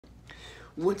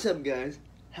What's up, guys?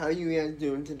 How you guys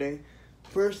doing today?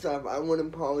 First off, I want to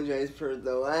apologize for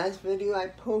the last video I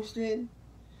posted.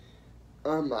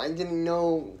 I didn't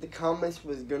know the comments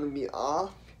was gonna be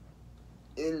off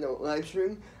in the live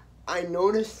stream. I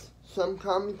noticed some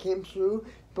comments came through,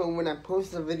 but when I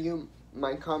post the video,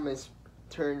 my comments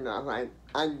turned off. I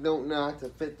don't know how to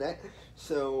fit that.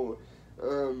 So,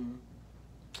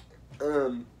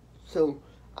 so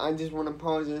I just want to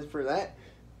apologize for that.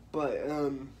 But,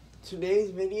 today's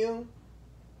video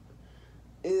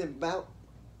is about,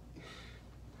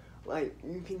 like,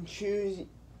 you can choose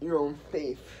your own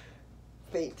fate.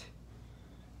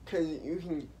 Because you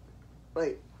can,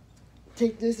 like,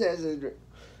 take this as an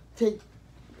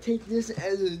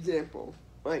example.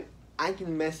 Like, I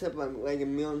can mess up like a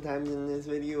million times in this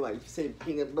video, like say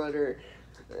peanut butter,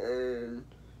 and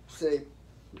say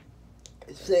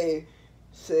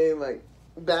like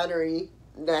battery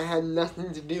that had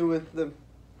nothing to do with the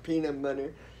peanut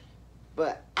butter.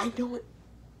 But I don't,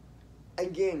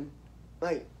 again,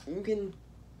 like, you can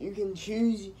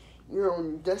choose your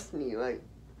own destiny. Like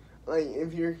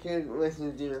if your kid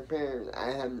listens to your parents,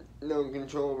 I have no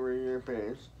control over your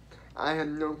parents. I have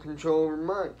no control over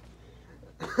mine.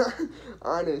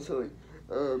 Honestly.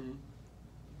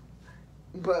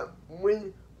 But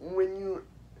when you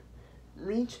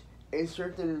reach a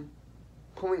certain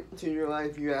point to your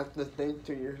life, you have to think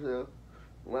to yourself,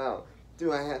 wow,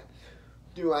 do I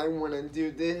want to do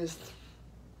this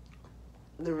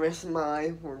the rest of my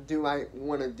life, or do I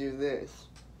want to do this?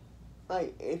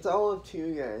 Like, it's all up to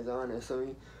you guys,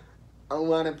 honestly. A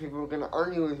lot of people are going to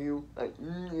argue with you, like,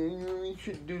 you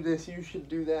should do this, you should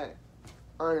do that,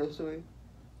 honestly.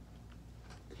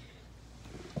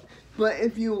 But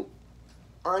if you,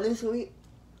 honestly,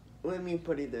 let me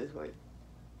put it this way.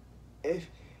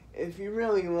 If you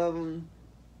really love them,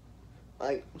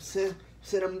 like, sit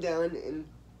them down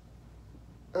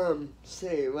and,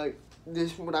 say, like,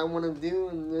 this is what I want to do,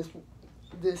 and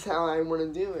this how I want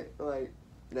to do it. Like,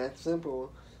 that's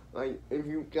simple. Like, if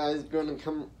you guys gonna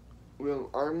come with an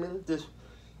argument,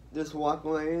 just walk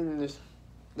away and just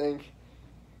think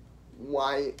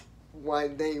why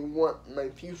they want my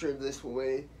future this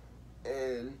way,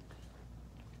 and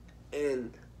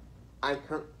I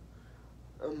come,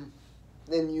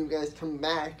 then you guys come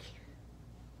back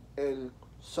and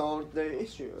solve the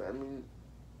issue. I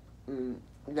mean,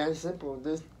 that's simple.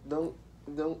 Just don't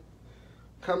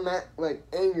come at, like,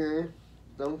 anger.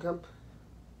 Don't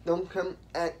come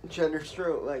at each other's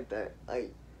throat like that.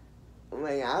 Like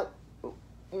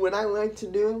what I like to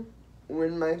do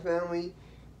when my family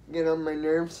get on my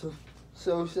nerves,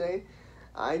 so say,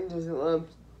 I just love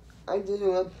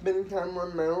spending time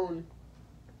on my own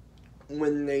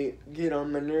when they get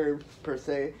on my nerves, per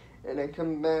se, and I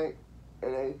come back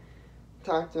and I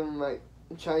talk to them, like,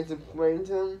 try to explain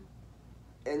to them,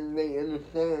 and they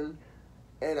understand,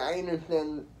 and I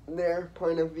understand their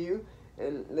point of view,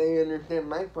 and they understand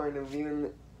my point of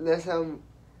view, and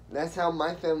that's how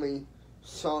my family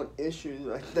solved issues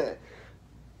like that.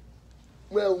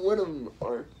 Well, one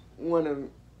of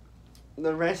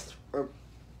the rest are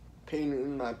pain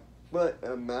in my butt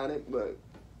about it, but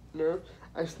no,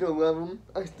 I still love them,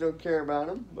 I still care about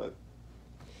them, but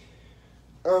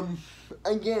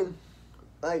again,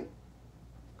 like,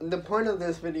 the point of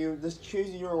this video, just choose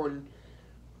your own,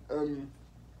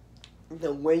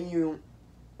 the way you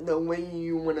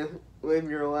want to live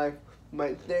your life.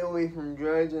 Like, stay away from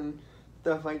drugs and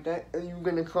stuff like that. And you're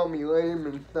gonna call me lame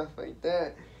and stuff like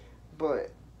that,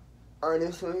 but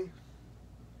honestly,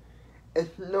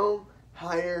 it's no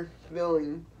higher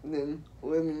feeling than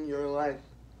living your life.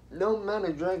 No amount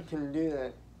of drug can do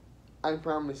that. I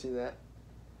promise you that.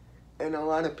 And a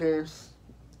lot of parents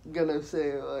gonna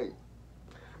say, like,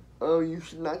 oh, you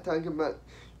should not talk about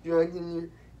drugs in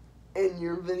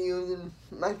your videos, and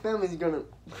my family's gonna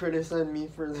criticize me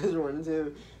for this one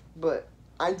too. But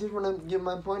I just wanna get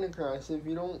my point across. If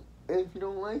you don't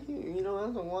like it, you don't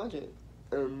have to watch it.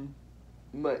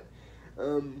 But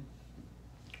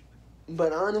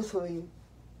honestly,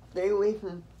 stay away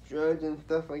from drugs and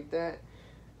stuff like that.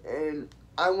 And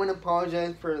I wanna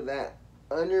apologize for that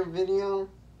other video.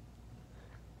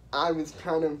 I was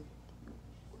kind of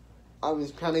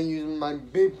using my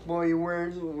big boy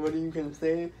words, what you can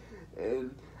say,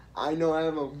 and I know I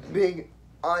have a big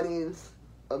audience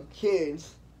of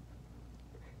kids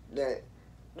that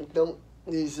don't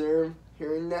deserve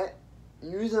hearing that.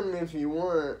 Use them if you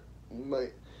want,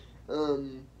 but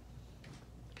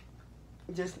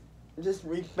just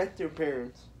respect your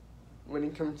parents when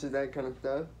it comes to that kind of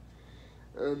stuff.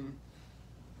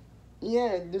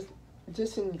 Yeah,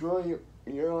 just enjoy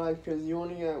your life, because you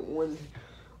only got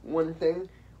one thing.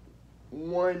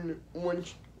 one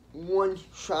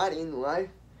shot in life,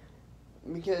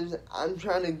 because I'm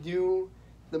trying to do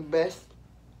the best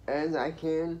as I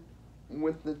can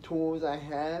with the tools I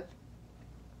have.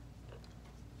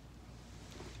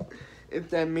 If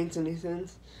that makes any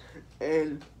sense.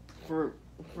 And for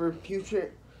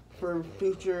future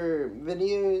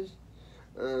videos,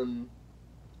 I'm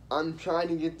trying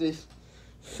to get this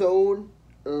sold.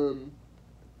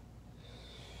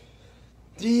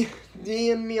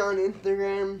 DM me on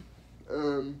Instagram.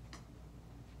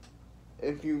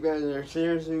 If you guys are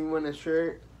seriously want a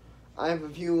shirt, I have a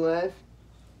few left.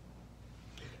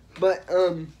 But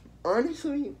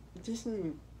honestly, just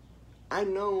I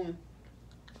know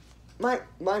my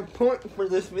point for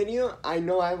this video. I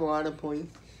know I have a lot of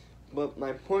points, but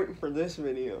my point for this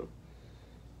video,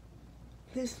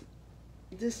 just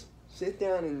sit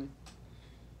down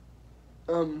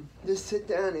and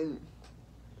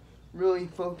really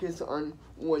focus on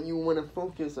what you want to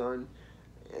focus on,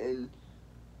 and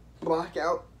block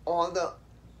out all the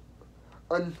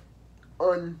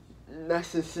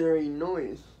unnecessary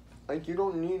noise. Like, you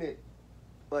don't need it.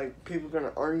 Like, people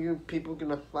gonna argue, people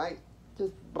gonna fight.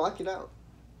 Just block it out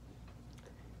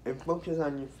and focus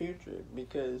on your future,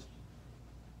 because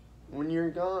when you're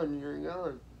gone, you're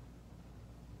gone.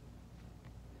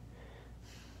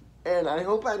 And I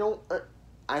hope I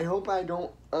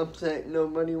don't upset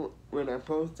nobody when I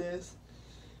post this,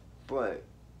 but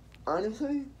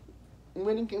honestly,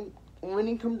 when it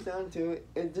comes down to it,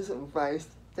 it's just advice.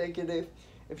 Take it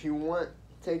if you want.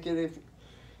 Take it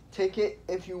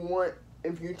if you want.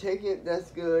 If you take it,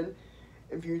 that's good.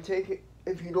 If you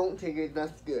don't take it,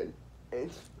 that's good.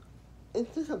 It's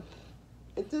just a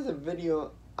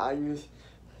video. I just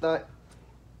thought,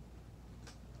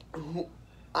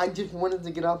 I just wanted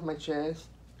to get off my chest,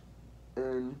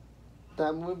 and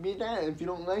that would be that. If you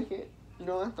don't like it, you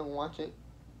don't have to watch it.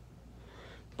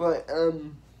 But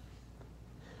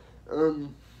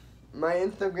my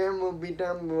Instagram will be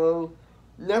down below.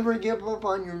 Never give up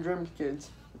on your dreams, kids.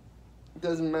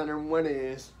 Doesn't matter what it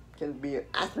is. Can be an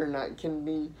astronaut, can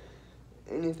be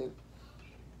anything.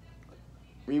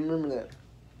 Remember that.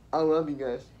 I love you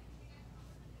guys.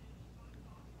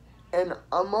 And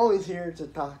I'm always here to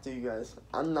talk to you guys.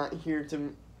 I'm not here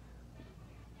to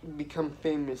become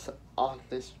famous off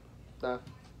this stuff.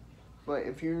 But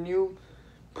if you're new,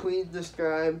 please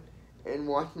subscribe and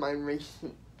watch the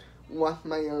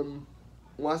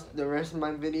rest of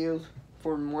my videos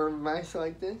for more advice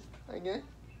like this, I guess.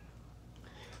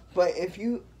 But if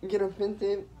you get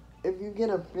offended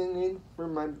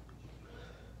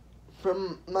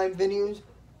from my videos,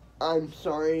 I'm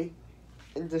sorry.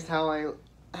 It's just how I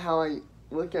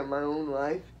look at my own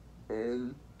life,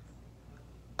 and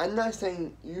I'm not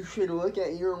saying you should look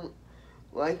at your own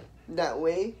life that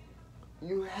way.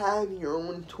 You have your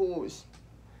own tools.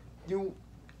 Do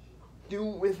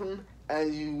with them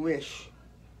as you wish.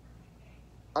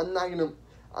 I'm not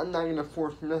gonna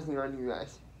force nothing on you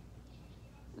guys.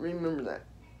 Remember that.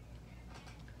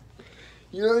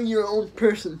 You're your own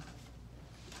person.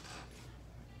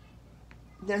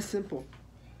 That's simple.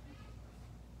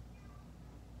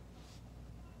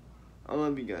 I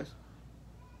love you guys.